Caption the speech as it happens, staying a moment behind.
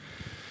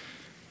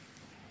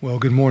Well,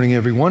 good morning,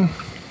 everyone.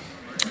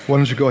 Why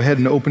don't you go ahead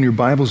and open your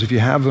Bibles, if you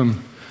have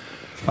them,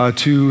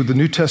 to the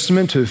New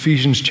Testament, to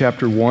Ephesians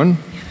chapter 1.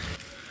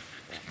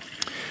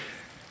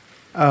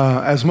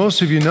 As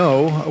most of you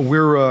know,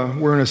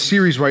 we're in a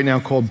series right now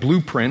called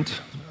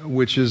Blueprint,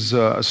 which is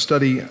a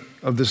study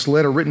of this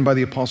letter written by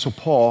the Apostle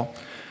Paul,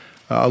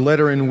 a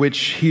letter in which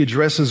he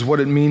addresses what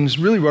it means,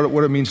 really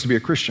what it means to be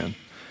a Christian.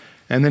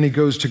 And then he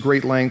goes to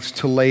great lengths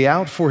to lay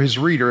out for his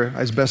reader,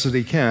 as best as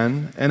he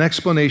can, an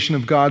explanation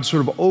of God's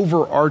sort of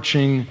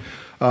overarching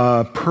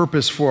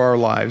purpose for our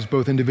lives,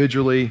 both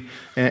individually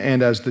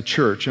and as the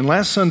church. And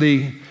last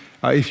Sunday,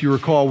 if you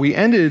recall, we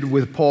ended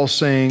with Paul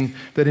saying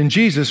that in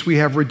Jesus we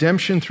have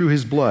redemption through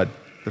his blood,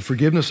 the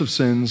forgiveness of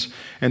sins,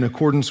 in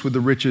accordance with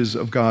the riches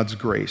of God's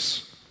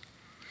grace.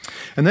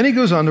 And then he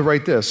goes on to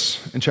write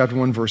this in chapter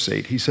 1, verse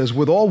 8. He says,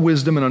 "With all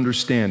wisdom and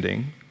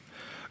understanding,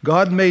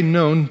 God made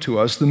known to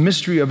us the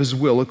mystery of his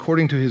will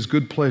according to his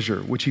good pleasure,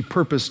 which he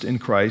purposed in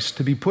Christ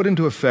to be put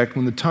into effect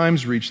when the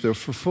times reach their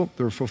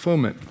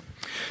fulfillment,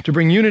 to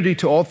bring unity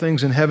to all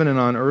things in heaven and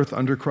on earth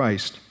under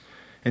Christ.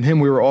 In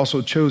him we were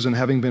also chosen,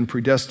 having been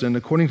predestined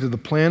according to the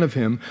plan of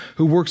him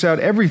who works out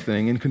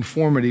everything in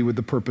conformity with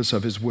the purpose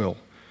of his will,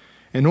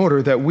 in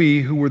order that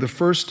we, who were the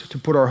first to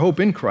put our hope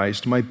in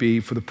Christ, might be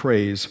for the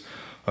praise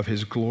of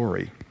his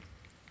glory."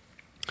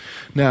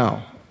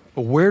 Now,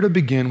 where to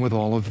begin with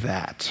all of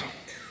that?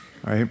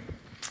 Right?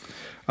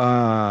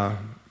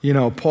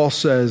 Paul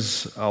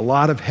says a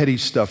lot of heady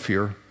stuff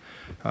here.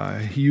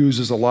 He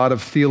uses a lot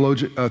of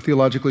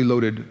theologically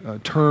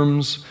loaded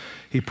terms.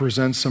 He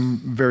presents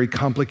some very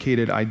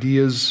complicated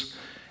ideas.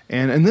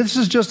 And this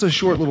is just a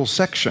short little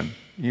section.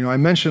 I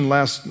mentioned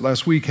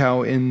last week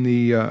how in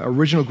the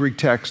original Greek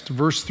text,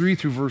 verse 3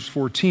 through verse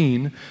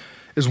 14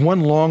 is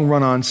one long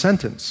run-on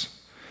sentence.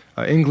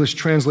 English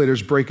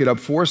translators break it up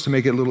for us to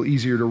make it a little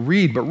easier to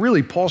read, but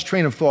really Paul's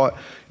train of thought,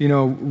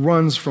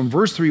 runs from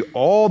verse 3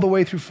 all the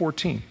way through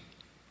 14.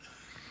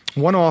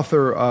 One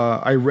author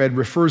I read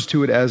refers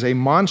to it as a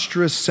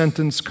monstrous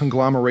sentence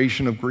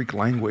conglomeration of Greek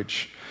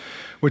language,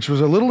 which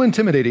was a little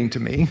intimidating to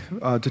me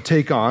to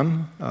take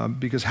on,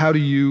 because how do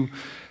you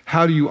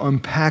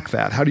unpack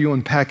that? How do you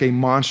unpack a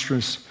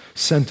monstrous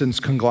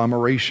sentence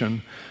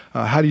conglomeration?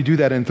 How do you do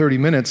that in 30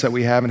 minutes that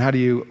we have, and how do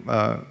you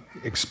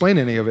explain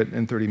any of it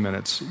in 30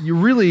 minutes? You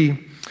really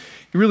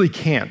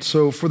can't.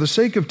 So for the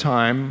sake of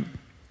time,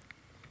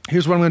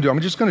 here's what I'm going to do. I'm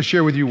just going to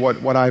share with you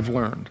what I've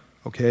learned,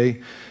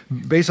 okay?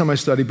 Based on my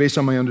study, based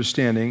on my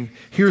understanding,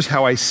 here's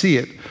how I see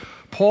it.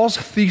 Paul's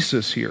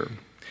thesis here,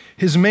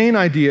 his main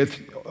idea,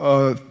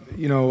 throughout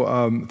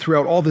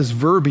all this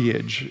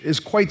verbiage is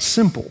quite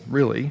simple,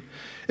 really.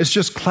 It's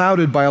just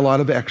clouded by a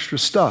lot of extra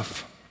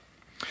stuff.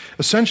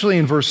 Essentially,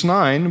 in verse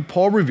 9,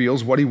 Paul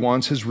reveals what he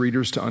wants his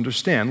readers to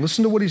understand.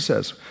 Listen to what he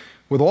says.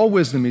 With all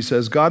wisdom, he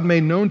says, God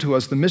made known to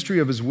us the mystery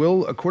of his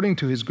will according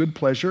to his good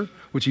pleasure,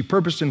 which he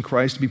purposed in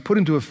Christ to be put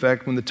into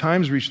effect when the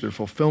times reach their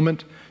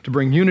fulfillment, to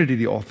bring unity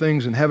to all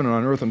things in heaven and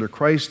on earth under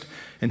Christ.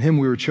 In him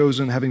we were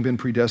chosen, having been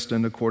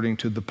predestined according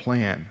to the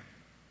plan.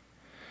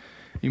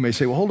 You may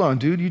say, well, hold on,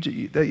 dude.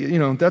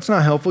 That's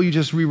not helpful. You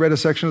just reread a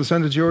section of the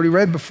sentence you already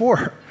read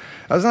before.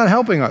 That's not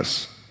helping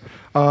us.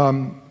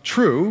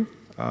 True.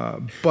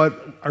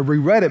 But I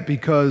reread it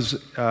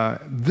because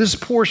this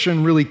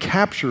portion really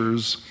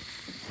captures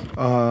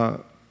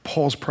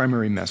Paul's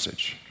primary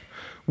message,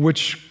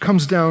 which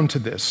comes down to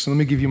this. Let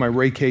me give you my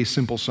Ray K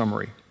simple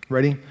summary.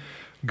 Ready?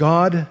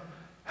 God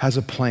has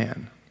a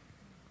plan.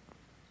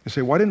 You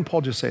say, why didn't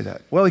Paul just say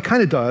that? Well, he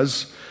kind of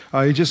does.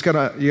 You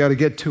gotta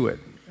get to it.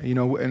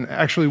 And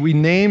actually we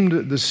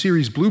named the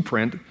series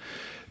Blueprint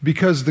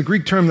because the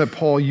Greek term that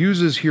Paul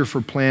uses here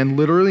for plan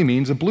literally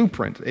means a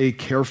blueprint, a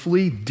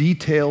carefully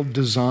detailed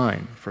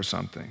design for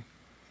something.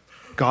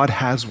 God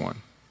has one.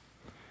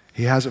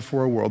 He has it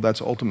for a world.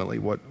 That's ultimately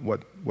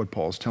what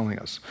Paul's telling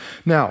us.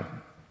 Now,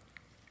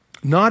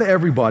 not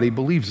everybody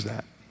believes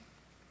that,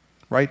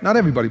 right? Not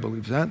everybody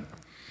believes that.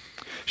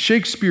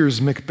 Shakespeare's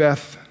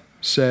Macbeth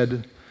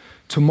said,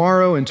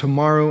 "Tomorrow and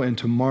tomorrow and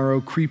tomorrow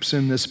creeps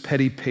in this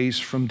petty pace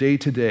from day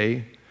to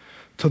day,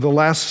 to the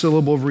last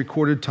syllable of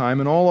recorded time,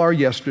 and all our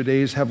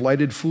yesterdays have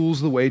lighted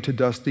fools the way to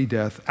dusty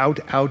death.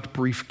 Out, out,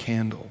 brief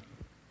candle."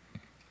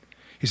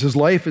 He says,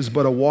 life is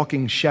but a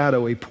walking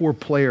shadow, a poor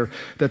player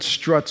that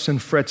struts and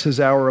frets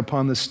his hour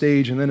upon the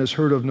stage and then is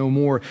heard of no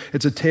more.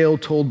 It's a tale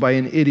told by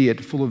an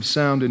idiot, full of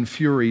sound and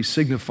fury,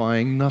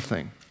 signifying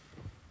nothing.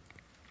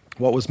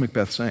 What was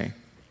Macbeth saying?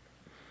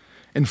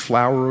 In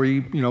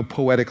flowery,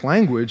 poetic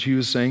language, he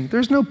was saying,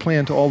 there's no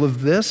plan to all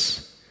of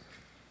this.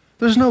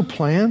 There's no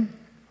plan.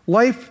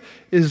 Life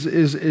is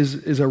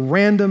a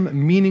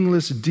random,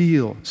 meaningless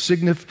deal,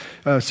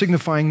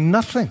 signifying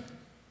nothing.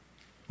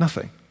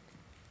 Nothing.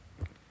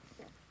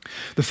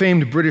 The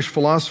famed British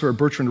philosopher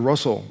Bertrand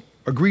Russell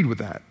agreed with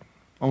that,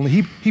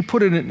 only he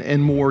put it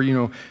in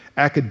more,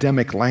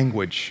 academic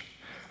language.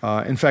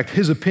 In fact,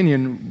 his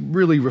opinion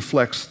really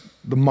reflects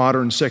the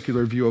modern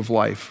secular view of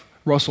life.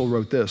 Russell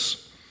wrote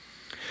this: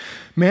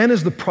 "Man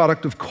is the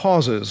product of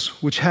causes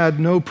which had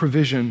no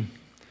provision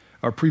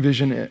our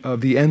prevision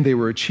of the end they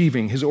were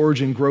achieving. His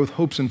origin, growth,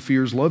 hopes and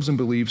fears, loves and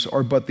beliefs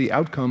are but the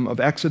outcome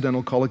of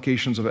accidental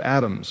collocations of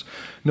atoms.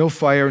 No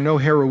fire, no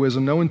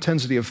heroism, no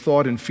intensity of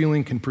thought and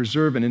feeling can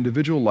preserve an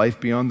individual life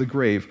beyond the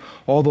grave.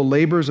 All the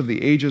labors of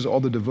the ages, all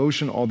the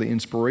devotion, all the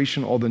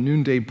inspiration, all the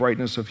noonday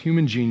brightness of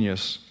human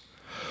genius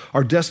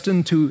are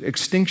destined to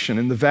extinction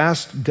in the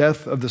vast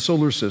death of the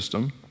solar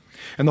system,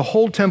 and the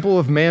whole temple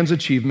of man's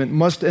achievement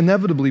must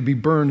inevitably be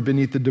burned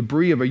beneath the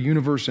debris of a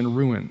universe in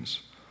ruins.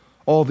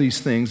 All these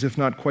things, if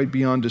not quite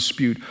beyond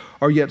dispute,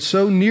 are yet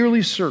so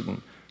nearly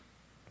certain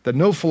that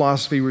no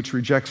philosophy which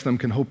rejects them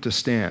can hope to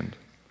stand.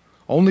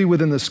 Only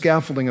within the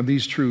scaffolding of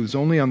these truths,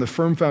 only on the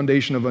firm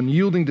foundation of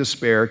unyielding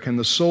despair, can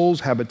the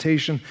soul's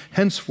habitation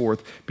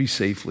henceforth be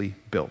safely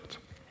built.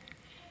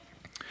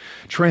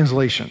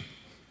 Translation.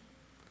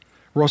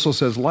 Russell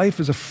says, life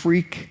is a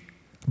freak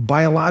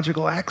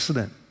biological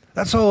accident.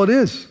 That's all it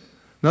is.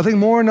 Nothing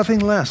more, nothing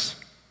less.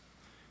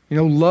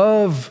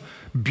 Love,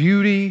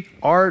 beauty,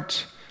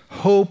 art,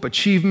 hope,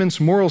 achievements,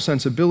 moral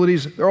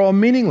sensibilities, they're all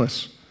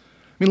meaningless.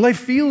 Life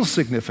feels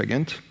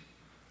significant,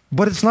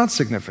 but it's not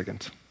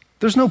significant.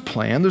 There's no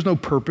plan, there's no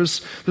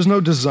purpose, there's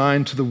no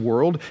design to the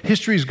world.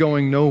 History's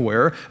going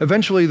nowhere.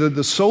 Eventually,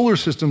 the solar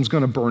system's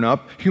going to burn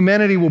up.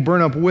 Humanity will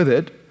burn up with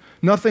it.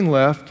 Nothing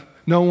left,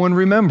 no one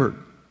remembered.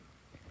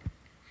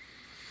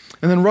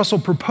 And then Russell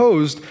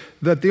proposed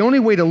that the only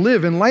way to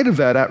live in light of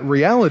that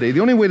reality, the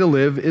only way to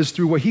live is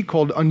through what he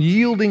called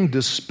unyielding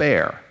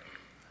despair.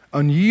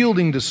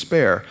 Unyielding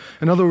despair.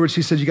 In other words,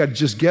 he said you got to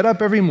just get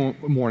up every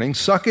morning,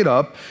 suck it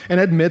up, and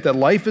admit that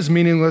life is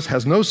meaningless,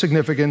 has no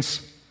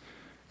significance,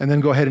 and then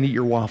go ahead and eat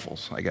your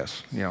waffles, I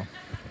guess.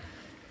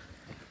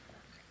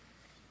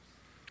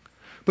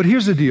 But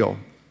here's the deal.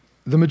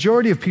 The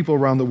majority of people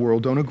around the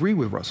world don't agree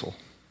with Russell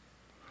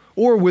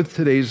or with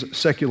today's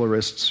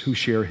secularists who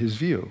share his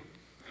view.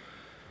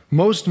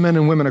 Most men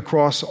and women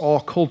across all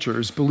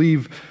cultures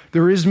believe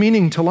there is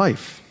meaning to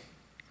life,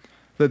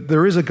 that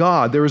there is a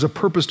God, there is a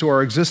purpose to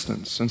our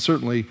existence, and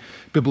certainly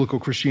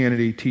biblical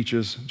Christianity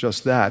teaches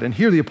just that. And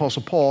here the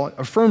Apostle Paul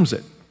affirms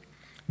it.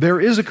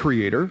 There is a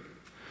creator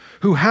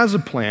who has a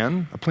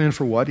plan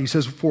for what? He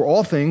says, for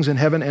all things in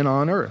heaven and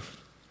on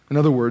earth. In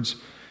other words,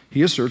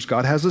 he asserts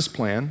God has this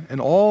plan, and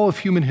all of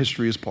human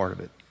history is part of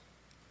it.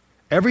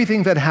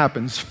 Everything that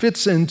happens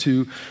fits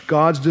into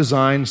God's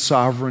design,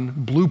 sovereign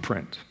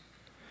blueprint.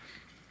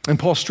 And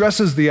Paul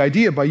stresses the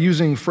idea by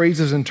using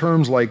phrases and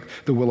terms like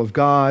the will of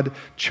God,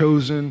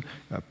 chosen,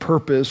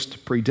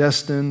 purposed,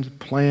 predestined,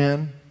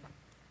 plan.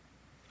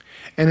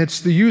 And it's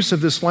the use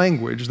of this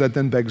language that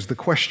then begs the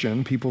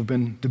question people have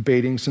been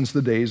debating since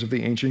the days of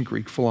the ancient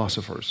Greek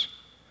philosophers.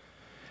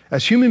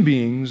 As human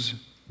beings,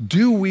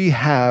 do we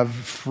have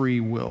free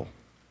will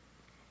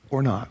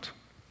or not?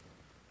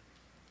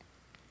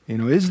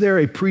 Is there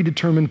a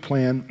predetermined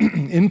plan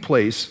in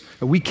place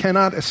that we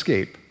cannot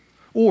escape?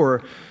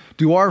 Or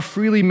do our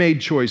freely made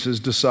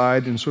choices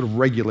decide and sort of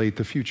regulate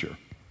the future?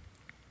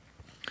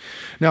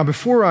 Now,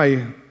 before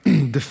I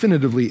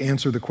definitively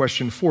answer the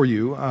question for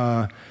you,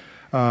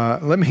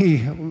 let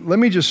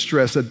me just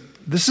stress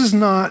that this is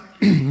not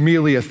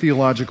merely a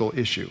theological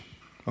issue.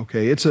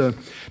 Okay, it's a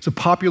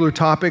popular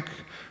topic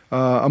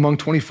among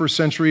 21st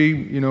century,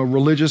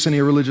 religious and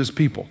irreligious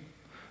people,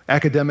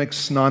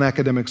 academics,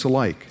 non-academics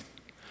alike.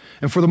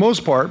 And for the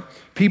most part,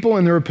 people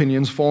and their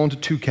opinions fall into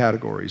two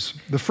categories.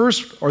 The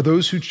first are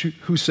those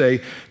who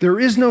say, there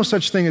is no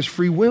such thing as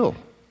free will.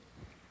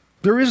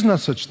 There is no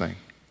such thing.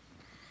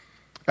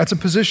 That's a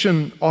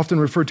position often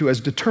referred to as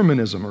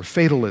determinism or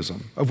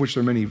fatalism, of which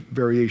there are many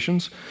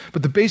variations.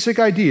 But the basic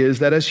idea is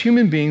that as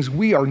human beings,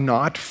 we are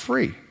not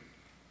free.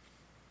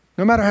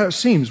 No matter how it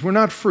seems, we're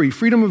not free.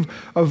 Freedom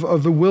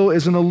of the will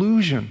is an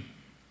illusion.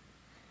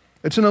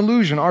 It's an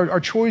illusion. Our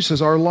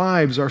choices, our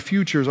lives, our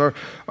futures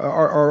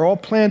are all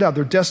planned out.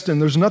 They're destined.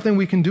 There's nothing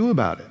we can do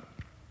about it.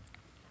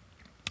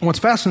 And what's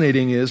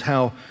fascinating is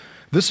how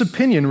this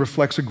opinion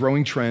reflects a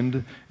growing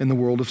trend in the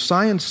world of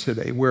science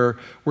today, where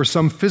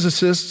some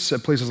physicists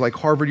at places like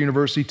Harvard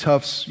University,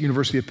 Tufts,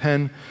 University of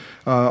Penn,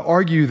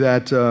 argue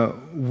that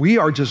we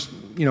are just,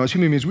 as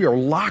human beings, we are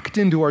locked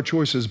into our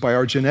choices by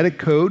our genetic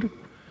code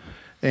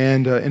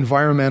and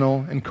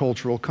environmental and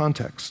cultural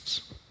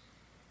contexts.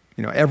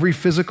 Every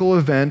physical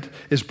event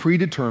is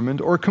predetermined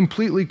or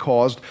completely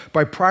caused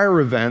by prior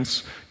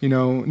events,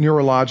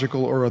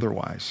 neurological or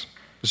otherwise.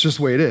 It's just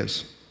the way it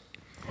is.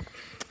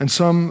 And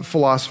some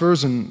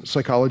philosophers and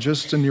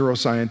psychologists and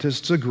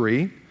neuroscientists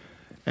agree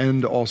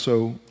and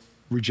also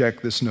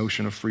reject this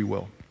notion of free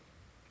will.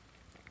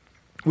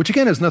 Which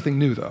again is nothing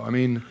new though.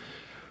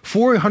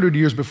 400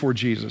 years before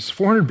Jesus,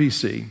 400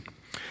 BC,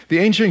 the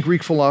ancient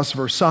Greek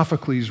philosopher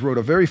Sophocles wrote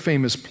a very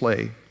famous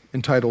play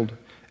entitled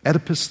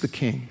Oedipus the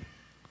King.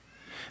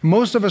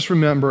 Most of us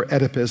remember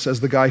Oedipus as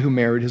the guy who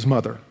married his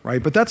mother,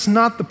 right? But that's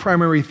not the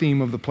primary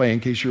theme of the play, in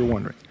case you're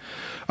wondering.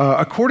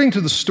 According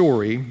to the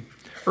story,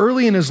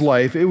 early in his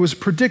life, it was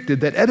predicted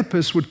that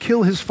Oedipus would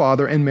kill his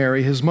father and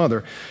marry his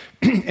mother.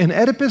 And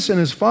Oedipus and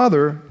his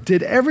father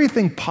did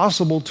everything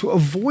possible to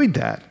avoid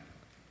that.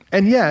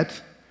 And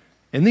yet,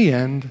 in the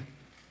end,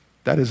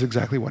 That is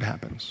exactly what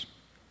happens.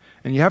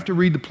 And you have to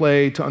read the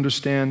play to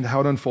understand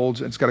how it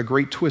unfolds. It's got a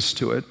great twist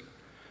to it,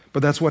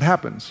 but that's what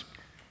happens.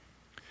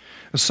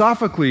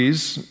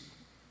 Sophocles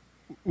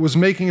was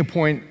making a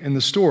point in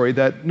the story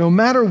that no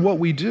matter what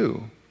we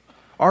do,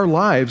 our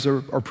lives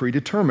are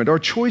predetermined. Our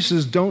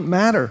choices don't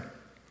matter,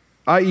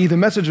 i.e., the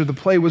message of the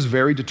play was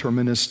very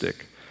deterministic.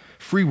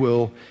 Free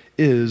will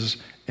is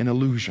an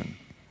illusion.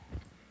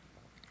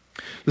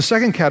 The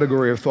second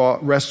category of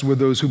thought rests with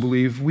those who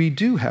believe we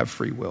do have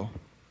free will,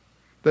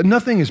 that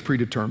nothing is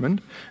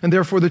predetermined, and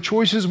therefore the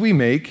choices we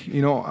make,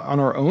 on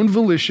our own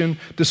volition,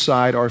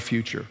 decide our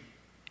future.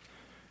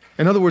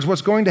 In other words,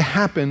 what's going to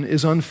happen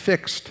is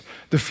unfixed.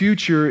 The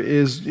future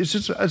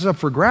it's up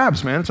for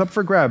grabs, man. It's up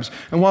for grabs.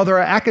 And while there are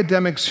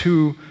academics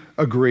who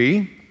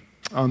agree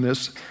on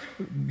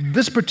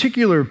this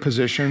particular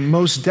position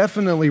most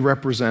definitely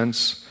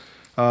represents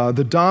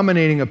the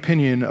dominating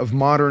opinion of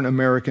modern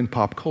American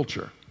pop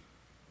culture.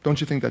 Don't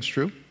you think that's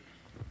true?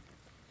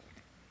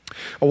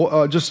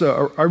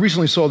 I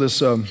recently saw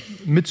this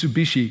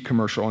Mitsubishi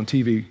commercial on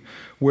TV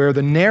where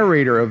the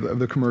narrator of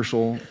the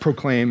commercial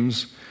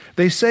proclaims,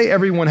 "They say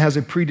everyone has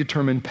a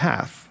predetermined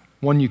path,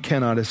 one you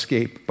cannot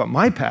escape, but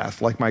my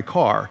path, like my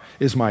car,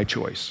 is my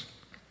choice."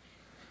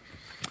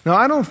 Now,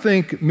 I don't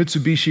think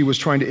Mitsubishi was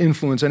trying to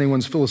influence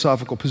anyone's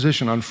philosophical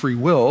position on free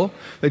will.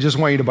 They just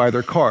want you to buy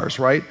their cars,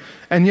 right?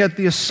 And yet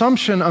the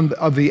assumption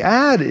of the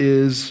ad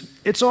is,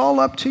 it's all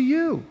up to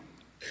you.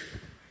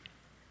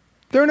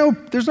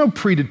 There's no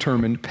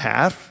predetermined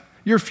path.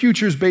 Your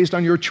future is based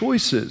on your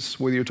choices,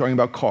 whether you're talking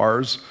about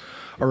cars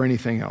or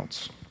anything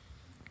else.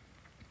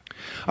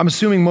 I'm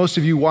assuming most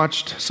of you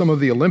watched some of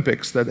the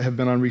Olympics that have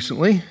been on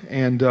recently,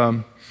 and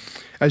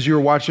as you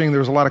were watching, there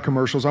was a lot of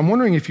commercials. I'm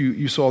wondering if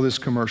you saw this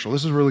commercial.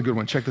 This is a really good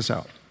one. Check this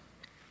out.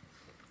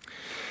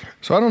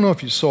 So I don't know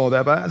if you saw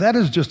that, but that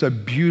is just a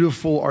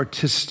beautiful,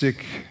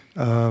 artistic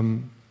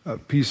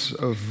piece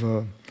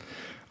of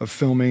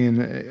filming,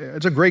 and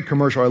it's a great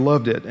commercial. I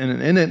loved it.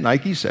 And in it,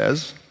 Nike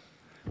says,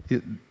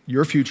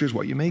 your future is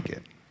what you make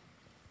it.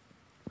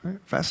 Right?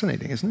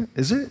 Fascinating, isn't it?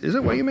 Is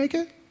it what you make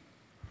it?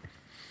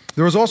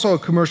 There was also a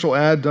commercial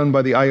ad done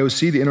by the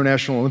IOC, the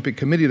International Olympic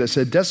Committee, that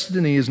said,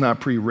 destiny is not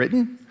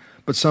pre-written,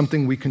 but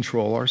something we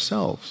control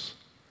ourselves.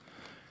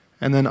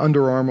 And then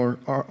Under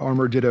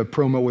Armour did a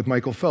promo with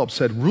Michael Phelps,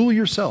 said, rule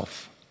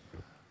yourself,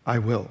 I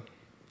will.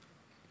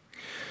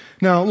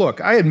 Now, look,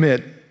 I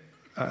admit,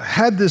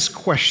 had this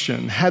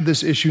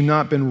issue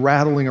not been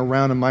rattling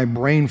around in my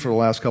brain for the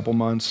last couple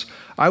months,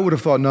 I would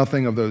have thought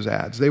nothing of those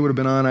ads. They would have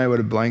been on, I would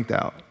have blanked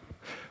out.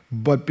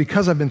 But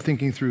because I've been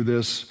thinking through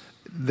this,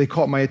 they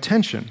caught my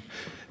attention.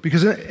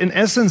 Because in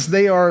essence,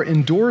 they are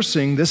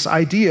endorsing this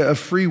idea of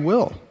free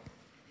will,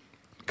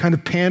 kind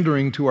of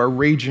pandering to our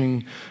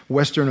raging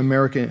Western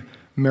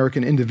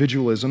American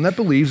individualism that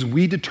believes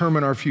we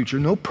determine our future.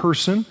 No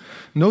person,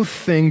 no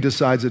thing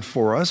decides it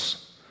for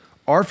us.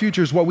 Our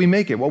future is what we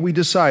make it, what we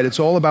decide. It's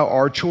all about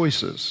our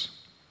choices.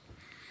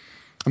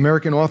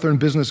 American author and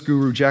business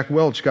guru Jack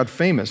Welch got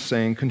famous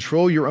saying,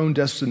 control your own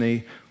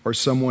destiny or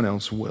someone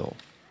else will.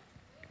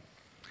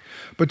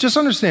 But just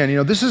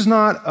understand, this is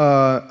not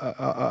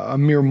a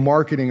mere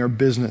marketing or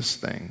business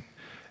thing.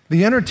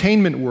 The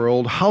entertainment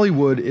world,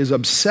 Hollywood, is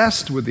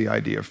obsessed with the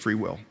idea of free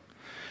will.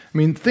 I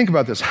mean, think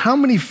about this. How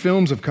many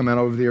films have come out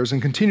over the years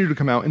and continue to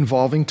come out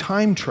involving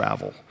time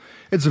travel?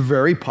 It's a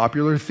very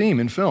popular theme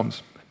in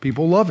films.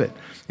 People love it.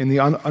 And the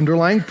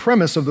underlying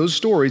premise of those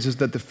stories is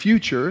that the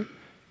future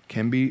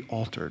can be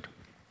altered.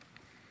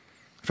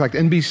 In fact,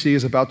 NBC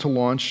is about to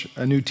launch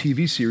a new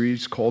TV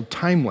series called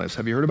Timeless.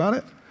 Have you heard about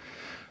it?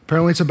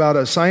 Apparently, it's about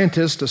a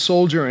scientist, a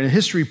soldier, and a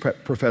history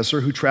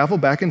professor who travel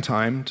back in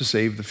time to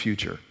save the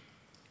future.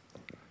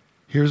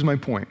 Here's my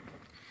point.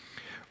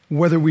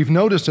 Whether we've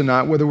noticed or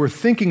not, whether we're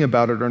thinking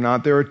about it or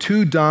not, there are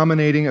two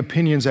dominating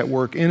opinions at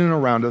work in and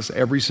around us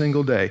every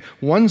single day.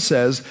 One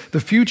says the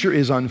future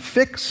is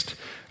unfixed.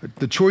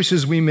 The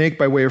choices we make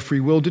by way of free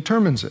will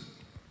determines it.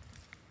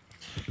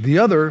 The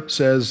other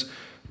says,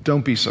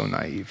 don't be so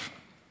naive.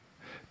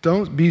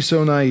 Don't be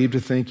so naive to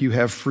think you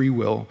have free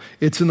will.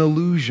 It's an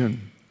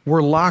illusion.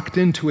 We're locked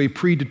into a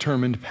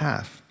predetermined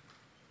path.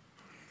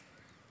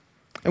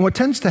 And what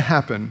tends to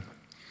happen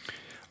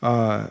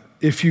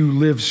if you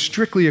live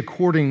strictly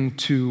according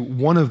to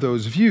one of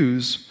those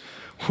views,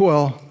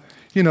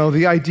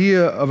 the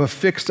idea of a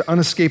fixed,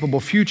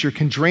 unescapable future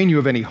can drain you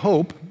of any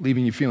hope,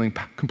 leaving you feeling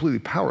completely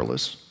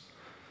powerless,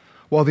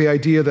 while the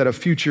idea that a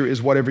future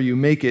is whatever you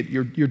make it,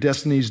 your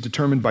destiny is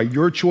determined by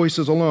your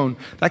choices alone,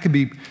 that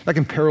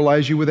can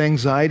paralyze you with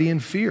anxiety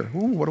and fear.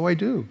 Ooh, what do I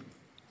do?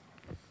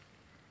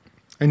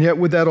 And yet,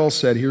 with that all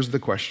said, here's the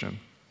question.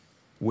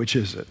 Which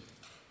is it?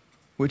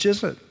 Which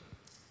is it?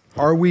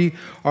 Are we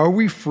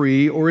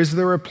free, or is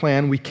there a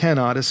plan we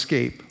cannot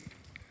escape?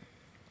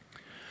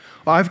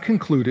 I've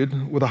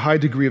concluded with a high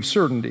degree of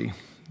certainty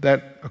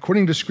that,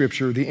 according to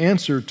Scripture, the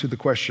answer to the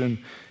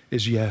question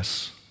is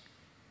yes.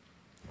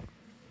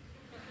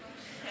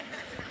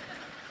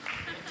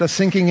 Is that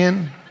sinking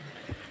in?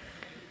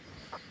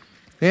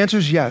 The answer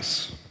is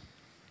yes.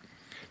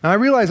 Now, I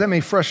realize that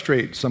may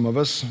frustrate some of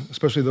us,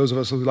 especially those of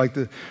us who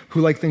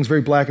like things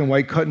very black and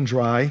white, cut and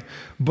dry.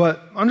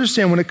 But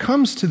understand, when it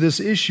comes to this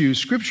issue,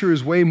 Scripture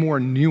is way more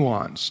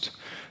nuanced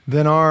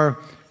than our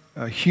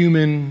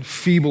human,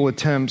 feeble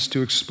attempts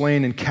to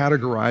explain and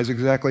categorize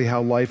exactly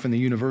how life in the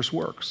universe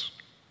works.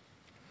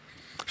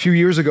 A few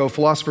years ago,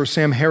 philosopher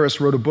Sam Harris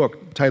wrote a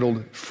book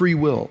titled Free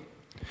Will,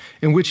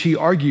 in which he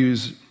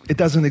argues it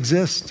doesn't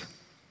exist.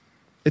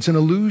 It's an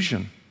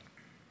illusion.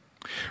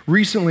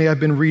 Recently, I've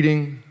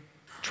been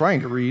trying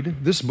to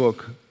read this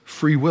book,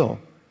 Free Will,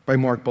 by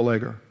Mark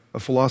Belegar, a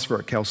philosopher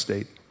at Cal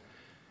State.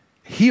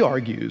 He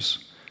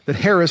argues that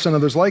Harris and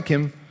others like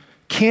him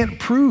can't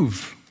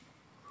prove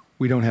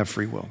we don't have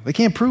free will. They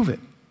can't prove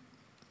it.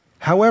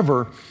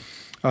 However,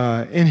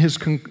 in his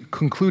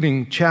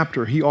concluding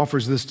chapter, he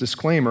offers this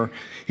disclaimer.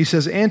 He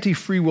says,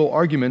 anti-free will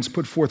arguments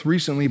put forth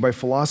recently by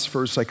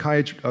philosophers,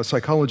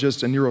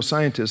 psychologists, and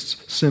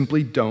neuroscientists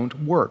simply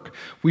don't work.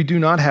 We do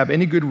not have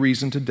any good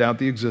reason to doubt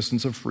the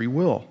existence of free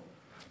will.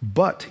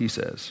 But, he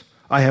says,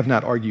 I have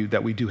not argued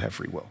that we do have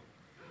free will.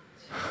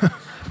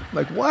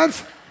 Like,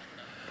 what?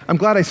 I'm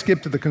glad I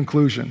skipped to the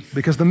conclusion,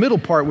 because the middle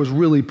part was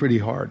really pretty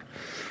hard.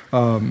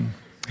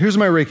 Here's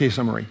my Reiki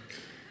summary.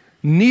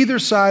 Neither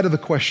side of the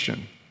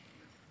question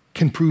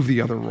can prove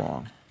the other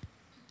wrong.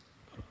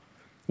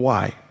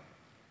 Why?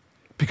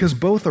 Because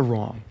both are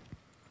wrong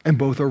and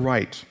both are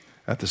right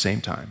at the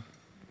same time.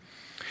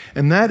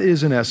 And that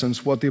is, in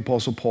essence, what the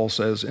Apostle Paul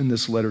says in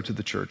this letter to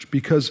the church.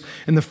 Because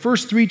in the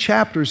first 3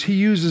 chapters, he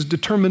uses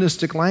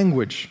deterministic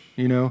language.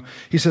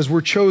 He says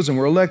we're chosen,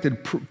 we're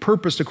elected,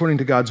 purposed according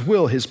to God's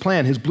will, his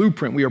plan, his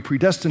blueprint. We are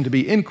predestined to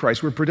be in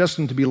Christ. We're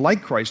predestined to be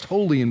like Christ,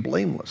 holy and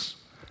blameless.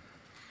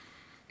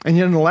 And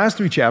yet in the last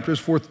 3 chapters,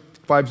 4,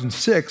 5, and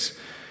 6,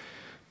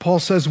 Paul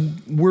says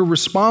we're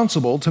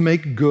responsible to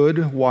make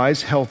good,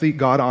 wise, healthy,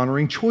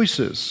 God-honoring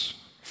choices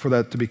for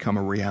that to become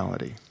a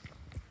reality.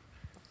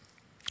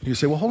 You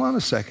say, well, hold on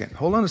a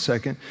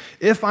second.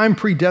 If I'm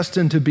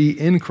predestined to be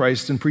in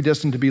Christ and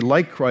predestined to be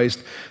like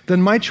Christ,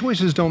 then my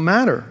choices don't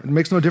matter. It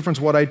makes no difference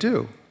what I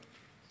do.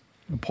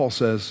 And Paul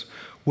says,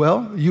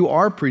 well, you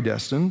are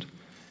predestined,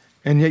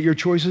 and yet your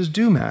choices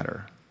do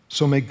matter.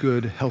 So make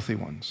good, healthy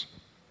ones.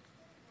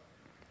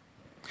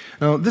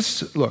 Now,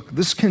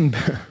 this can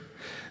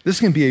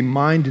be a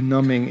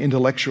mind-numbing,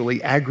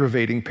 intellectually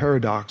aggravating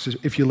paradox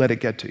if you let it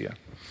get to you.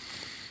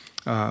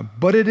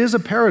 But it is a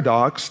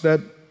paradox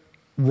that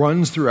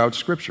runs throughout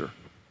Scripture.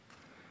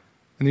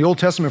 In the Old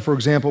Testament, for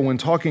example, when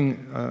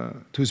talking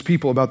to his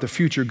people about the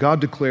future, God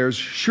declares,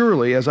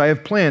 surely as I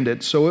have planned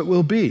it, so it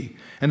will be,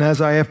 and as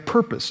I have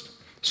purposed,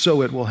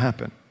 so it will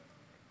happen.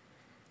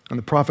 And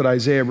the prophet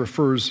Isaiah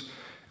refers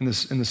in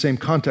the same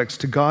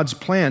context to God's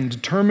plan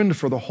determined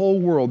for the whole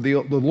world. The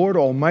Lord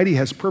Almighty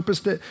has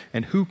purposed it,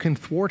 and who can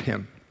thwart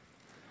him?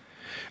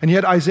 And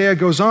yet Isaiah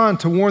goes on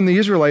to warn the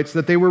Israelites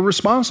that they were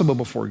responsible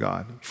before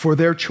God for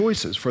their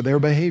choices, for their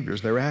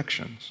behaviors, their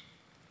actions.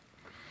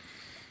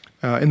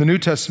 In the New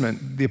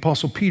Testament, the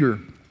Apostle Peter,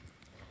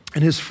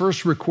 in his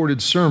first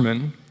recorded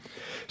sermon,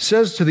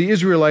 says to the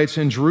Israelites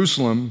in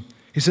Jerusalem,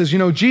 he says,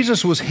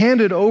 Jesus was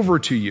handed over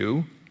to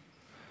you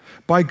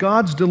by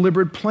God's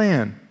deliberate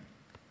plan,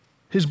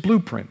 his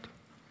blueprint,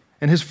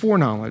 and his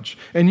foreknowledge.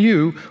 And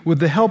you, with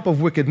the help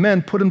of wicked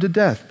men, put him to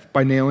death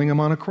by nailing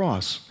him on a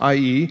cross,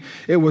 i.e.,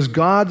 it was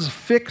God's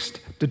fixed,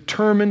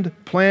 determined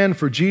plan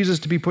for Jesus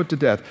to be put to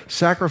death,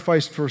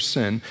 sacrificed for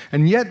sin.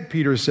 And yet,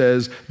 Peter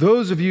says,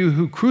 those of you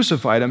who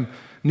crucified him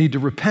need to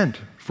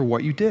repent for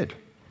what you did.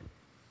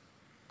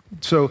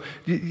 So,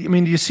 do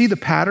you see the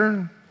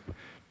pattern?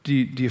 Do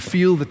you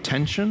feel the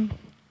tension?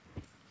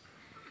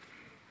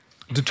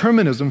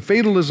 Determinism,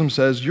 fatalism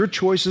says your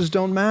choices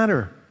don't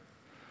matter.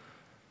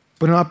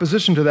 But in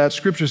opposition to that,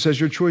 Scripture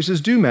says your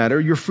choices do matter.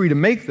 You're free to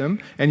make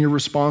them, and you're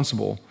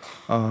responsible.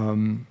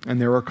 And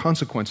there are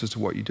consequences to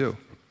what you do.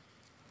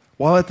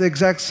 While at the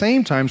exact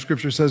same time,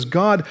 Scripture says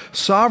God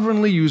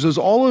sovereignly uses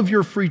all of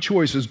your free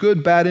choices,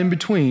 good, bad, in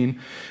between,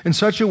 in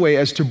such a way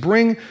as to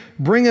bring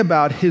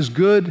about his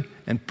good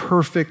and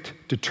perfect,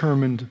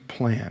 determined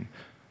plan.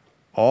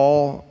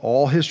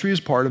 All history is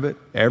part of it.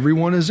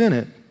 Everyone is in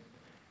it,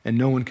 and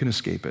no one can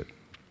escape it.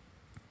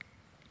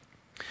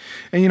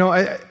 And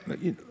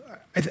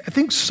I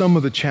think some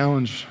of the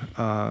challenge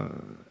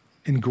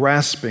in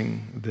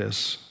grasping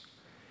this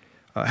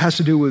has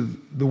to do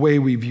with the way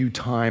we view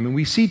time. And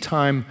we see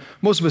time,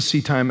 most of us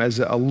see time as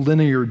a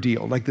linear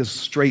deal, like this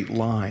straight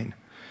line.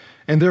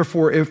 And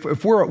therefore, if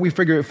we're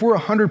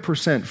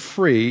 100%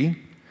 free,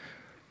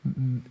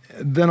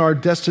 then our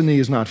destiny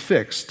is not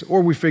fixed.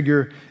 Or we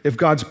figure if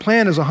God's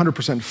plan is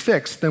 100%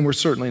 fixed, then we're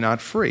certainly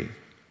not free.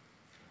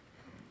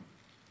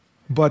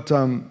 But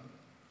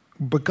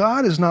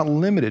God is not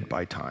limited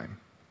by time.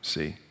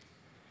 See,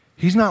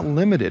 he's not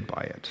limited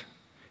by it.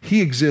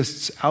 He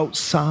exists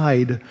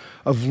outside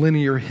of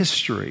linear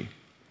history.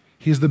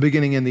 He's the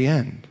beginning and the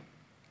end,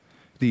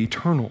 the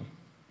eternal.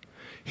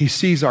 He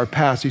sees our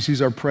past, he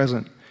sees our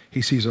present,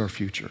 he sees our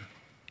future.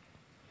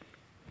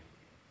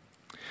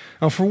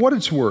 Now, for what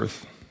it's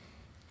worth,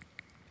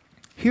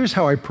 here's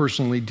how I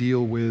personally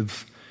deal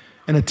with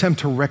and attempt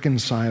to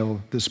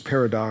reconcile this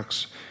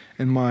paradox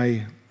in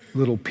my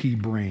little pea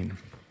brain.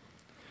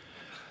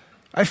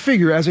 I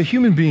figure as a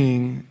human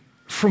being,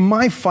 from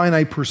my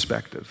finite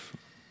perspective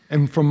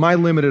and from my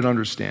limited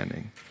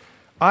understanding,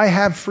 I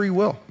have free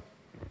will.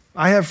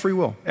 I have free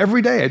will.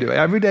 Every day I do.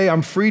 Every day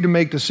I'm free to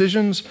make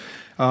decisions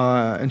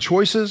and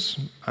choices,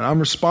 and I'm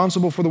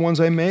responsible for the ones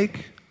I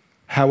make.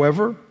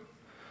 However,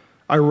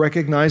 I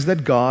recognize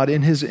that God,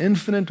 in his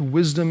infinite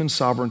wisdom and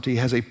sovereignty,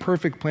 has a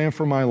perfect plan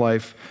for my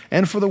life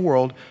and for the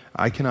world.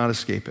 I cannot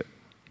escape it.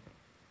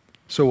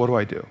 So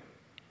what do?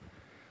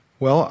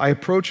 Well, I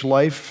approach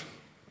life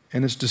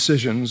and its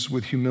decisions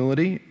with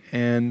humility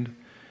and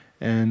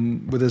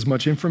with as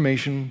much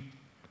information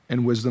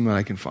and wisdom that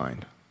I can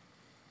find.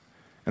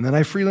 And then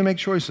I freely make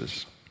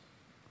choices.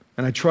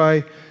 And I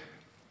try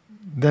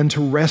then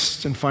to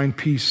rest and find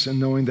peace in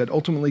knowing that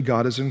ultimately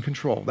God is in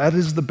control. That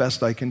is the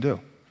best I can do.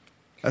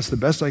 That's the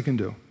best I can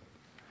do.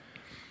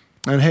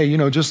 And hey,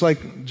 just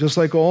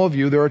like all of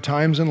you, there are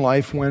times in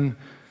life when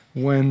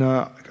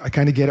I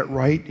kind of get it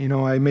right.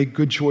 I make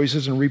good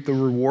choices and reap the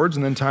rewards,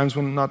 and then times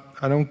when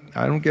I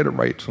don't get it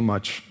right so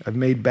much. I've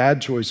made bad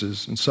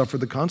choices and suffered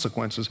the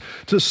consequences.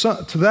 To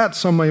that,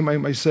 some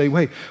might say,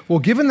 wait, well,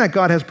 given that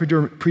God has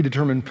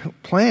predetermined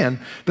plan,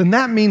 then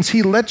that means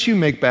he lets you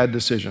make bad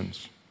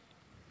decisions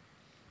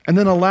and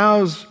then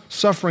allows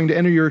suffering to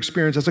enter your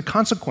experience as a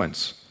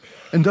consequence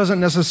and doesn't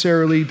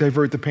necessarily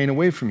divert the pain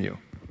away from you.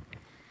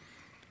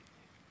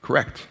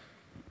 Correct.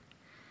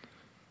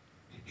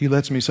 He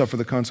lets me suffer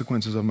the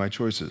consequences of my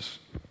choices.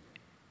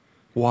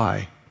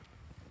 Why?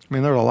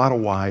 There are a lot of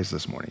whys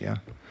this morning, yeah?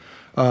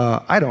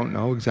 I don't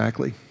know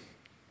exactly.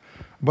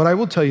 But I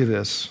will tell you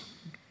this.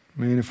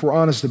 If we're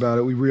honest about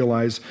it, we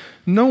realize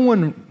no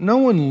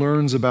one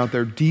learns about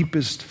their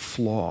deepest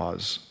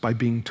flaws by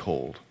being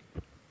told.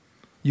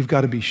 You've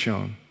got to be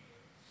shown.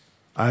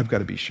 I've got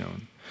to be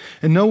shown.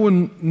 And no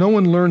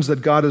one learns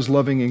that God is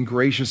loving and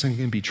gracious and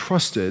can be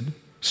trusted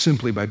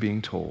simply by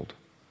being told.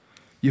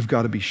 You've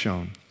got to be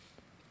shown.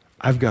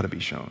 I've got to be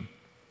shown.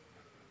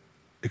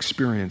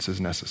 Experience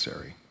is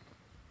necessary.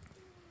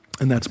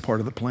 And that's part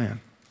of the plan.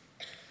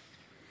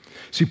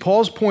 See,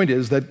 Paul's point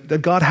is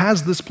that God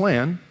has this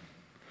plan.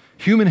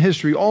 Human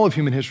history, all of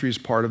human history is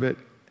part of it.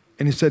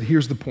 And he said,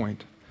 here's the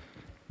point.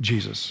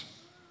 Jesus.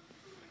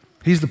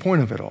 He's the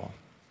point of it all.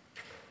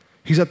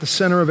 He's at the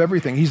center of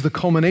everything. He's the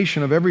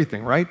culmination of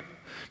everything, right?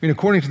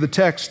 According to the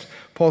text,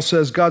 Paul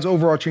says God's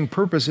overarching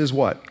purpose is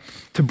what?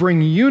 To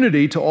bring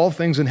unity to all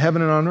things in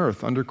heaven and on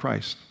earth under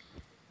Christ.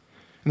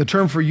 And the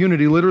term for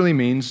unity literally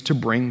means to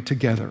bring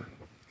together.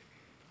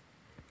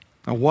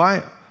 Now,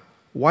 why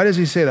does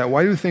he say that?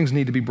 Why do things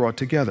need to be brought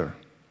together?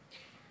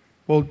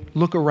 Well,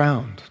 look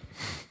around.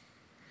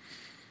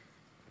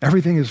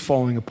 Everything is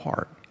falling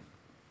apart.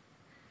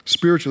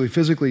 Spiritually,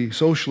 physically,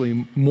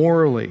 socially,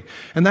 morally.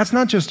 And that's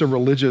not just a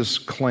religious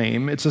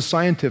claim, it's a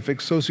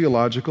scientific,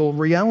 sociological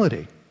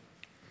reality.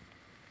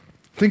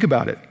 Think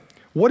about it.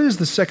 What is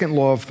the second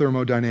law of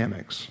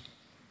thermodynamics?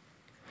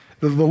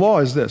 The law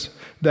is this,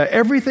 that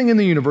everything in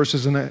the universe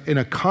is in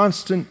a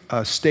constant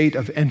state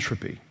of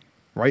entropy,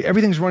 right?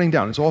 Everything's running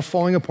down. It's all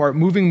falling apart,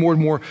 moving more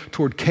and more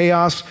toward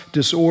chaos,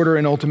 disorder,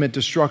 and ultimate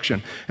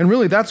destruction. And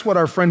really, that's what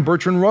our friend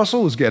Bertrand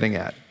Russell is getting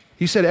at.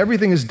 He said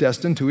everything is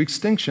destined to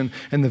extinction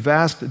in the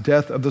vast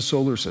death of the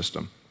solar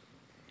system.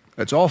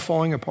 It's all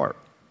falling apart.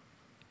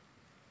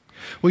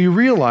 Well, you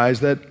realize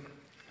that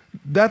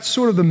that's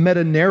sort of the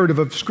meta-narrative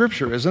of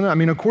Scripture, isn't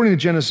it? According to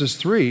Genesis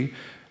 3,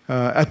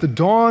 at the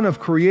dawn of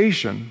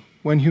creation,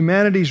 when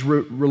humanity's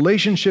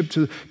relationship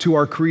to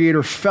our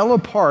Creator fell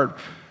apart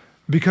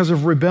because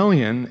of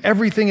rebellion,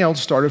 everything else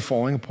started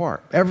falling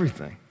apart.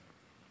 Everything.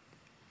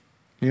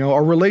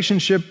 Our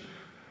relationship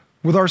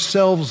with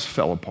ourselves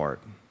fell apart.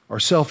 Our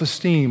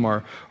self-esteem,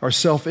 our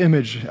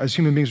self-image as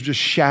human beings were just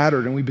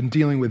shattered, and we've been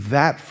dealing with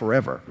that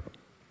forever.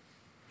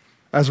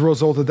 As a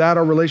result of that,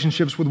 our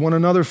relationships with one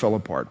another fell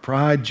apart.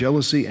 Pride,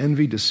 jealousy,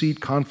 envy,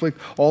 deceit, conflict,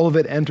 all of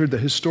it entered the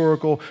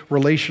historical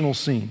relational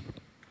scene.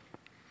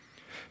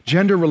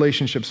 Gender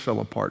relationships fell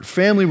apart.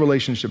 Family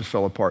relationships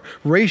fell apart.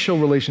 Racial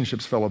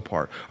relationships fell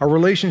apart. Our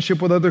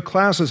relationship with other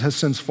classes has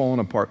since fallen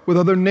apart. With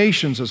other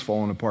nations has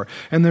fallen apart.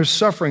 And there's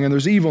suffering, and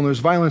there's evil, and there's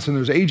violence, and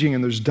there's aging,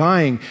 and there's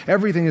dying.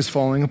 Everything is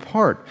falling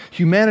apart.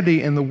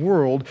 Humanity and the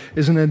world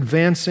is in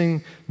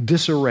advancing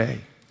disarray.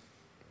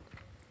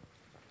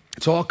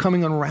 It's all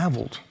coming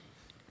unraveled.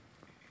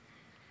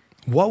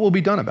 What will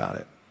be done about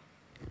it?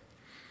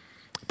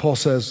 Paul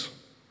says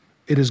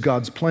it is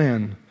God's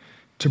plan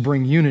to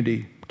bring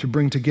unity, to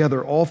bring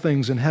together all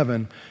things in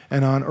heaven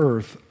and on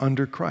earth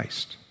under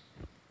Christ.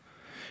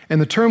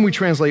 And the term we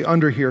translate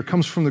under here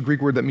comes from the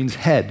Greek word that means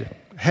head.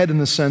 Head in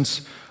the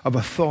sense of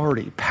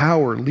authority,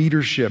 power,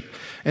 leadership.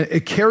 And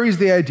it carries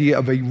the idea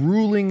of a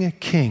ruling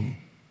king.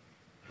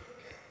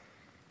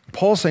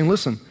 Paul's saying,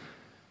 listen,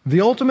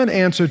 the ultimate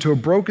answer to a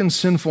broken,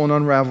 sinful, and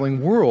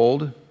unraveling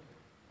world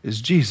is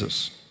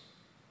Jesus.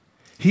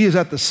 He is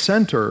at the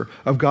center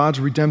of God's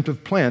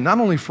redemptive plan, not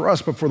only for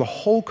us, but for the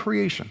whole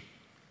creation.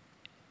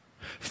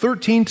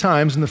 13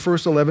 times in the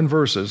first 11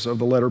 verses of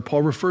the letter,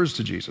 Paul refers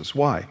to Jesus.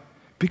 Why?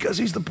 because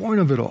he's the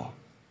point of it all.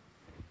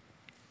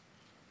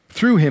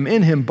 Through him,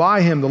 in him,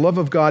 by him, the love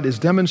of God is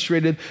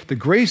demonstrated, the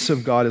grace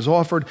of God is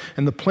offered,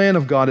 and the plan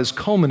of God is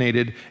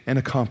culminated and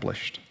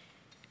accomplished.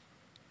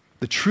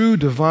 The true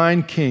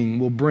divine King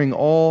will bring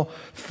all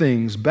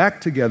things back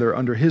together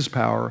under his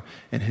power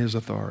and his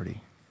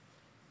authority.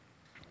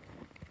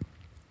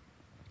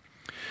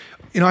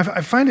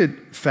 I find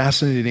it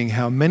fascinating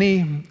how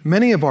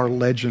many of our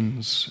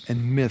legends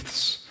and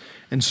myths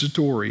and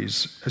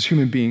stories as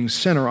human beings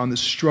center on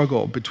this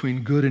struggle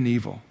between good and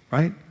evil,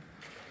 right?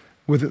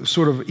 With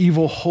sort of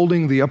evil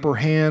holding the upper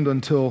hand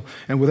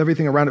and with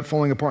everything around it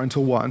falling apart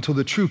until what? Until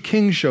the true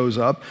king shows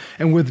up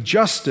and with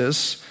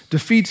justice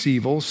defeats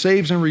evil,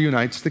 saves and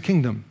reunites the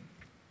kingdom.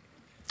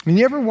 I mean,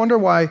 you ever wonder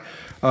why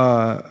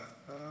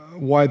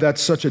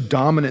that's such a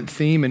dominant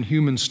theme in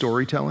human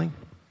storytelling?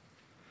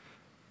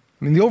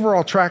 I mean, the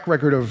overall track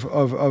record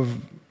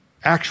of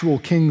actual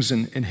kings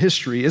in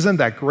history isn't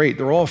that great.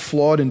 They're all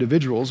flawed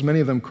individuals, many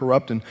of them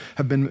corrupt and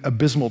have been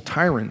abysmal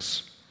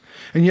tyrants.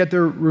 And yet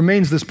there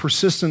remains this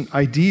persistent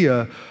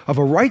idea of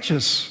a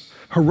righteous,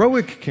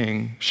 heroic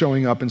king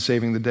showing up and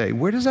saving the day.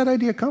 Where does that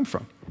idea come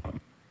from?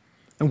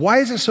 And why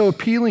is it so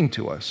appealing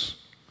to us?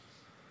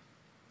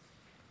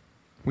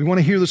 We want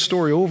to hear the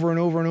story over and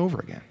over and over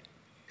again.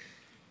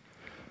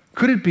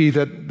 Could it be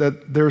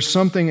that there's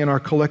something in our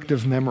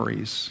collective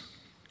memories,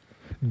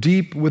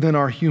 deep within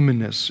our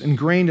humanness,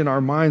 ingrained in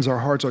our minds, our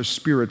hearts, our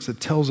spirits, that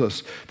tells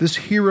us this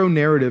hero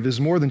narrative is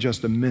more than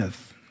just a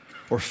myth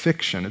or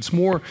fiction. It's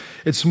more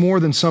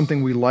than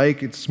something we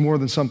like. It's more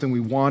than something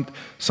we want,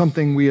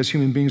 something we as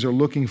human beings are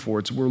looking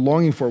for. We're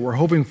longing for it. We're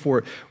hoping for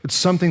it. It's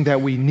something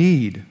that we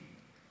need.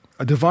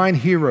 A divine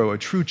hero, a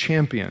true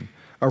champion,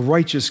 a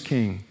righteous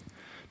king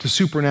to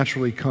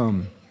supernaturally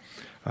come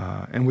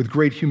and with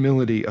great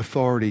humility,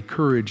 authority,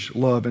 courage,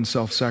 love, and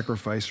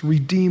self-sacrifice,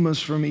 redeem us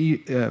from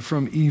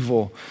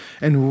evil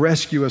and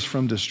rescue us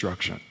from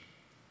destruction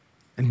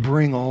and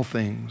bring all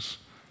things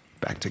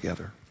back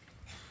together.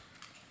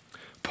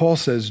 Paul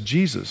says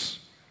Jesus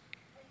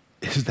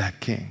is that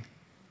king,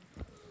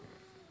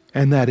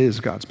 and that is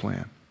God's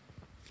plan.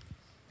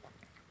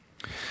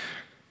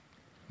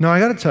 Now, I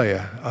got to tell you,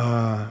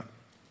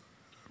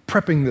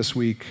 prepping this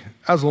week,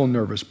 I was a little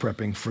nervous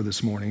prepping for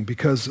this morning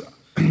because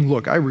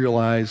look, I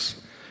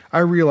realize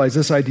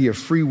this idea of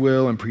free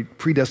will and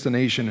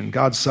predestination and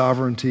God's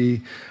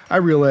sovereignty. I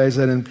realize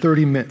that in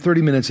 30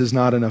 minutes is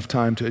not enough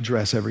time to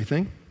address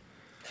everything,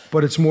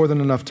 but it's more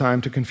than enough time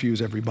to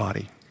confuse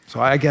everybody. So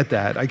I get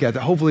that.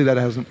 Hopefully that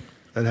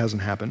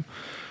hasn't happened.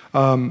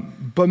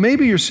 But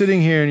maybe you're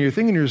sitting here and you're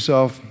thinking to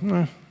yourself,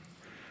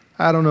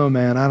 I don't know,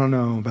 man. I don't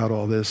know about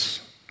all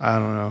this. I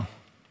don't know.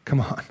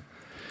 Come on.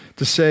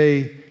 To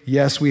say,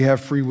 yes, we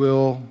have free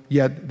will,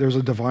 yet there's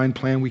a divine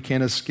plan we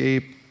can't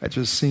escape. That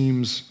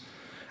seems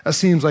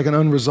like an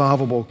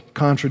unresolvable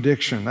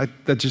contradiction.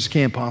 That just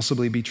can't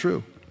possibly be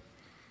true.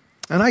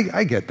 And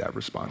I get that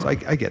response. I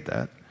get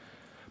that.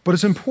 But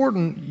it's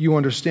important you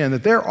understand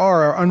that there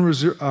are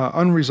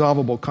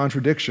unresolvable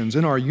contradictions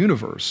in our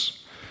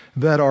universe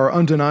that are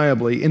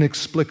undeniably,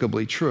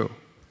 inexplicably true.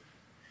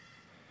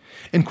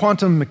 In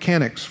quantum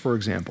mechanics, for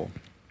example,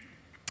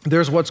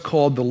 there's what's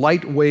called the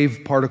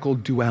light-wave particle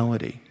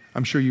duality.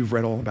 I'm sure you've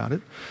read all about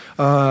it.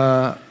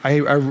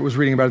 I was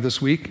reading about it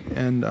this week,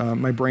 and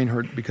my brain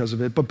hurt because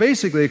of it. But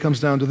basically, it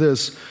comes down to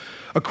this.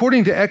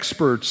 According to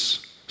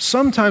experts,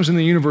 sometimes in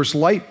the universe,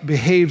 light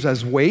behaves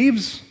as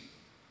waves,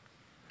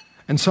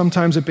 and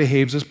sometimes it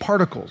behaves as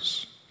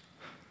particles.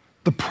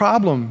 The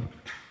problem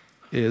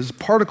is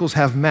particles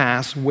have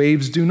mass,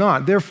 waves do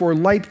not. Therefore,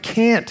 light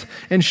can't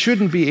and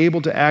shouldn't be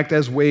able to act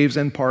as waves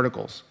and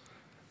particles.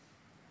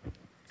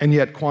 And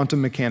yet,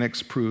 quantum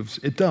mechanics proves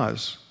it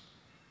does.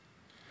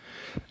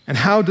 And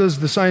how does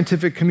the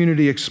scientific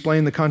community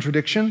explain the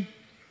contradiction?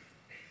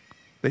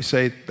 They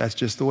say, that's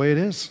just the way it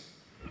is.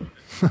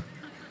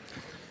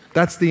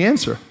 That's the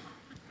answer.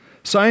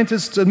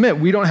 Scientists admit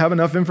we don't have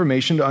enough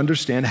information to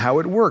understand how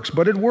it works,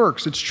 but it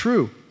works. It's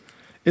true.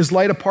 Is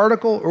light a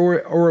particle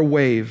or a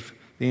wave?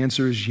 The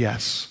answer is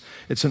yes.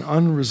 It's an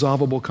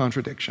unresolvable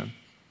contradiction.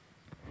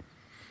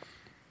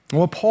 And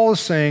what Paul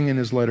is saying in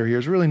his letter here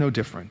is really no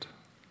different.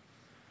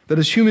 That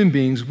as human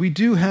beings,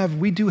 do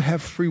we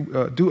have free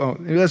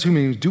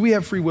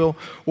will,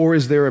 or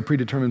is there a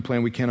predetermined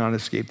plan we cannot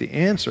escape? The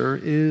answer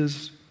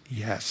is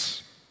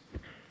yes.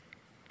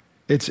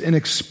 It's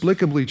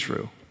inexplicably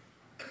true.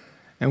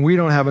 And we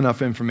don't have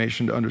enough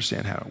information to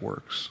understand how it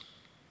works.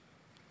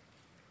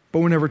 But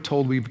we're never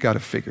told we've got to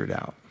figure it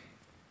out.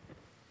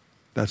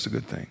 That's a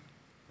good thing.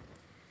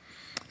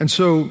 And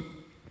so,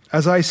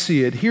 as I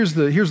see it, here's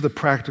the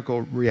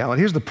practical reality.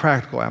 Here's the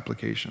practical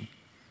application.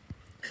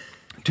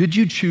 Did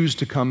you choose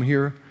to come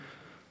here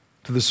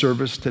to the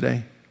service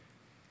today?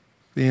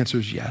 The answer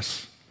is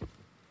yes.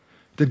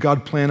 Did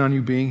God plan on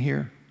you being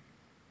here?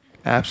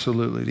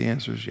 Absolutely. The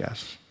answer is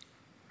yes.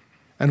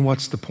 And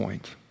what's the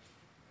point?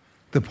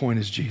 The point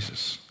is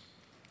Jesus.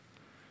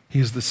 He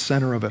is the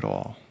center of it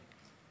all.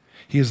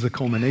 He is the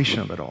culmination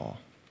of it all.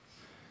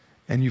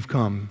 And you've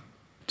come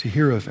to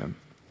hear of him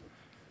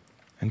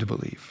and to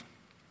believe.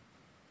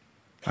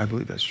 I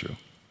believe that's true.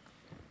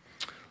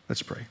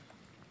 Let's pray.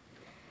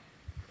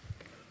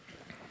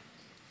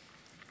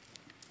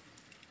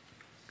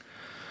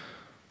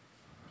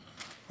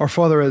 Our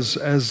Father, as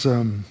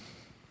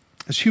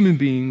human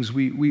beings,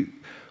 we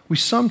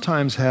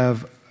sometimes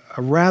have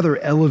a rather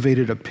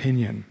elevated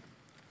opinion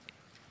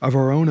of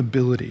our own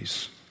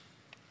abilities,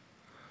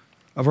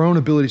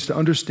 to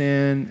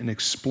understand and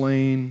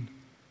explain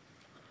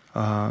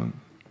how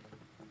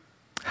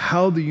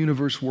the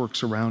universe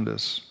works around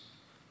us.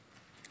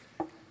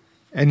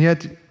 And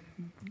yet,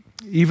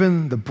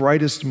 even the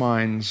brightest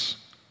minds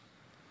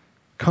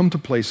come to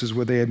places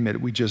where they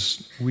admit we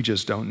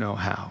just don't know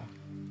how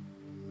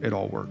it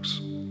all works.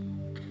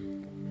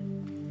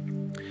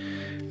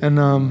 And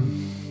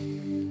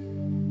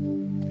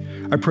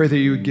I pray that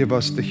you would give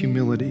us the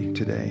humility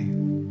today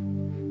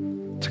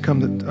to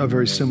come to a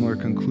very similar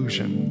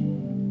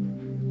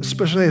conclusion,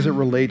 especially as it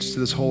relates to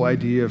this whole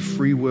idea of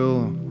free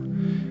will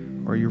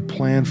or your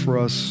plan for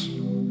us.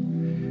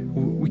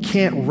 We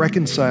can't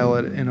reconcile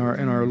it in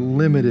our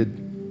limited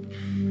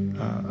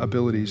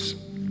abilities.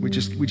 We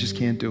just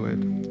can't do it.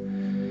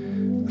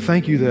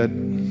 Thank you that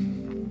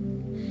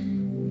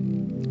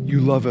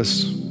you love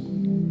us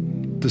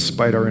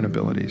despite our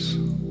inabilities.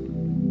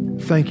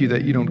 Thank you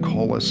that you don't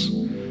call us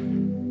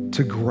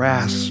to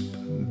grasp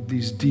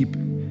these deep,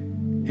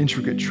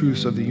 intricate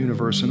truths of the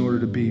universe in order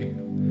to be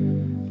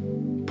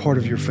part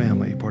of your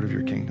family, part of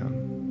your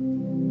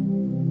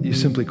kingdom. You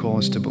simply call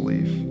us to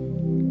believe.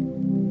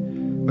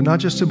 But not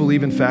just to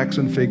believe in facts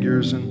and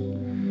figures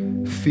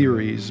and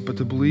theories, but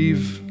to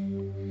believe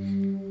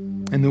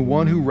in the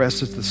one who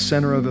rests at the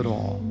center of it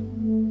all,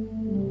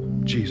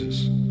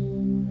 Jesus,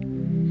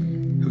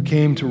 who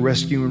came to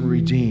rescue and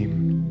redeem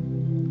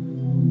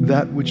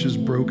that which is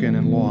broken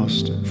and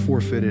lost,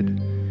 forfeited,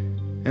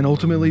 and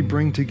ultimately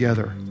bring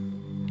together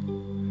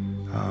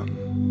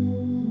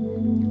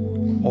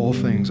all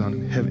things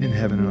in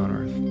heaven and on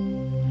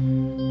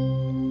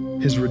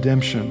earth. His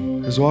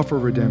redemption, his offer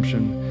of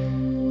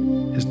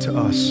redemption is to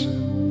us,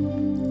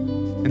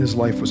 and his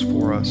life was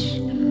for us.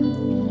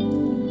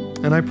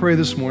 And I pray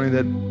this morning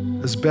that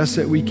as best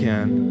that we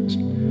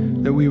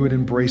can, that we would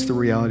embrace the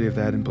reality of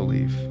that and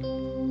believe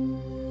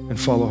and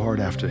follow hard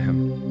after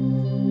him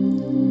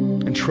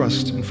and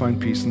trust and find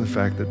peace in the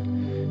fact that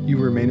you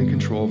remain in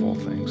control of all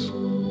things.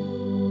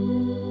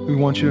 We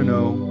want you to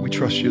know we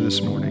trust you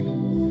this morning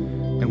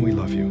and we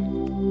love you.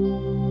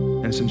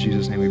 And it's in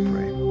Jesus' name we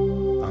pray.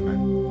 Amen.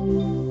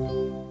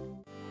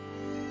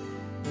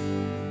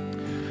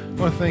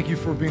 I want to thank you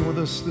for being with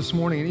us this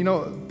morning. And you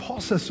know,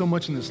 Paul says so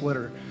much in this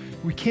letter.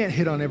 We can't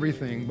hit on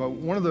everything, but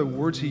one of the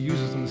words he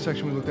uses in the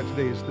section we looked at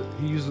today is that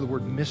he uses the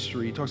word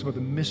mystery. He talks about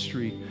the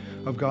mystery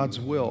of God's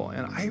will.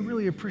 And I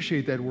really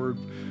appreciate that word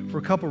for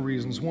a couple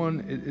reasons.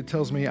 One, it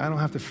tells me I don't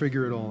have to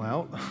figure it all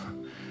out.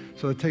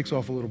 So it takes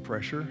off a little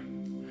pressure.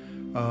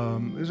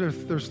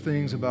 There's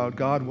things about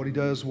God, what he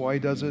does, why he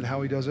does it,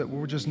 how he does it.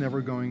 We're just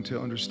never going to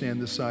understand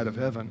this side of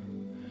heaven.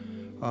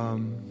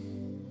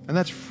 And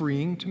that's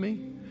freeing to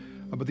me.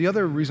 But the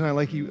other reason I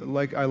like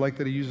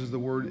that he uses the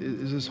word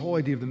is this whole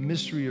idea of the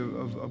mystery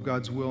of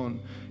God's will. And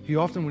he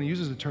often, when he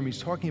uses the term, he's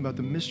talking about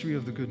the mystery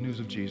of the good news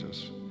of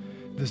Jesus.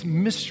 This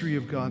mystery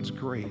of God's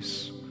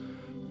grace.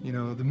 You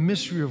know, the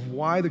mystery of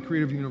why the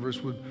creator of the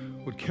universe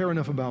would care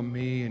enough about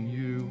me and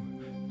you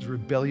as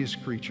rebellious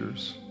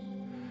creatures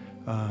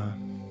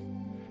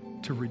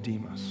to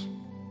redeem us.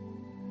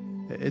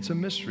 It's a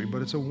mystery,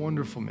 but it's a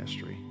wonderful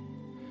mystery.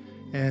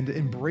 And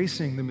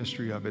embracing the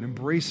mystery of it,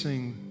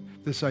 embracing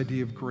this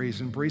idea of grace,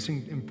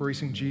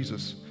 embracing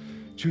Jesus,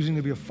 choosing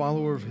to be a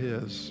follower of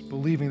his,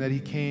 believing that he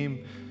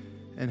came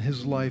and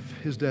his life,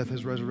 his death,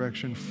 his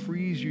resurrection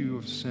frees you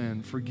of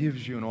sin,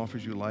 forgives you, and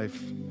offers you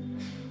life.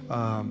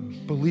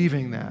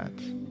 Believing that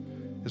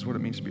is what it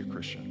means to be a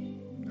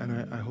Christian.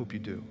 And I hope you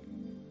do.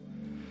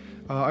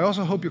 I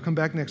also hope you'll come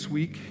back next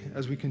week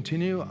as we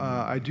continue.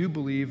 I do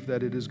believe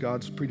that it is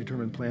God's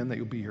predetermined plan that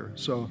you'll be here.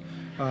 So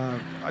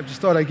I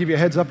just thought I'd give you a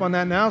heads up on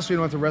that now so you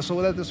don't have to wrestle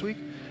with that this week.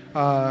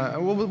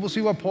 We'll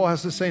see what Paul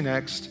has to say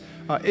next.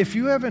 If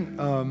you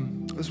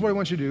haven't, this is what I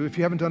want you to do. If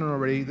you haven't done it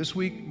already, this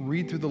week,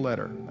 read through the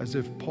letter as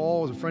if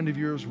Paul is a friend of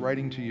yours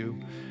writing to you.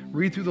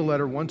 Read through the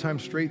letter one time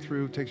straight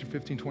through. It takes you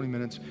 15, 20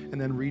 minutes.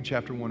 And then read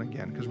chapter 1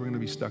 again because we're going to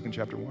be stuck in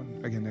chapter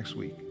 1 again next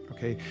week.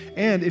 Okay?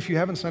 And if you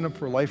haven't signed up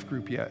for a life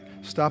group yet,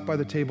 stop by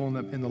the table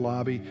in the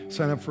lobby.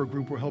 Sign up for a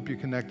group. We'll help you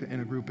connect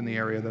in a group in the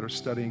area that are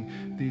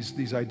studying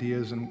these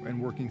ideas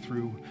and working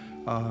through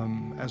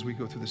as we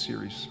go through the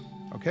series.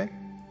 Okay?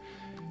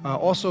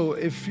 Also,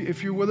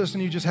 if you're with us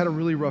and you just had a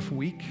really rough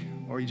week,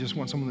 or you just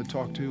want someone to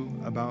talk to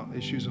about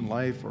issues in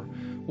life or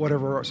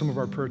whatever, some of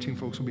our prayer team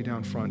folks will be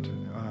down front,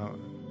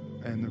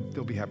 and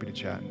they'll be happy to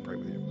chat and pray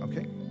with you,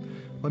 okay?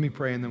 Let me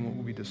pray, and then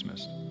we'll be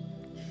dismissed.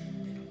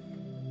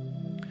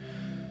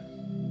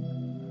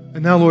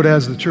 And now, Lord,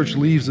 as the church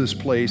leaves this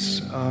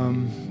place,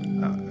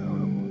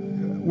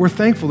 we're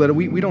thankful that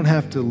we don't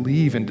have to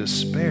leave in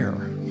despair,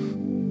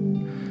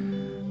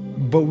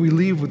 but we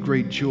leave with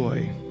great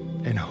joy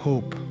and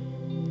hope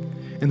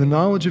in the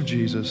knowledge of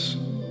Jesus,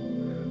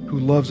 who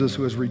loves us,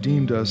 who has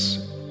redeemed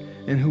us,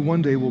 and who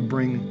one day will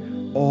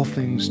bring all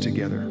things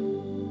together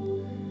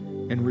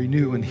and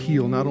renew and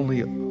heal not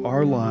only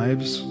our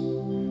lives,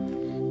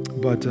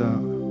 but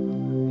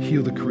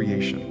heal the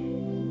creation.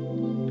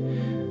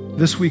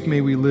 This week,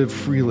 may we live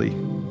freely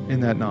in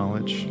that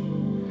knowledge.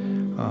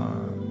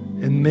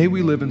 And may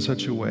we live in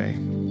such a way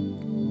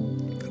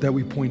that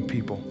we point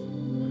people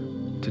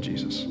to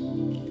Jesus.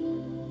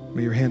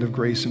 May your hand of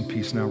grace and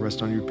peace now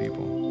rest on your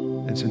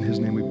people. It's in his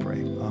name we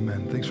pray.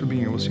 Amen. Thanks for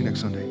being here. We'll see you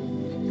next Sunday.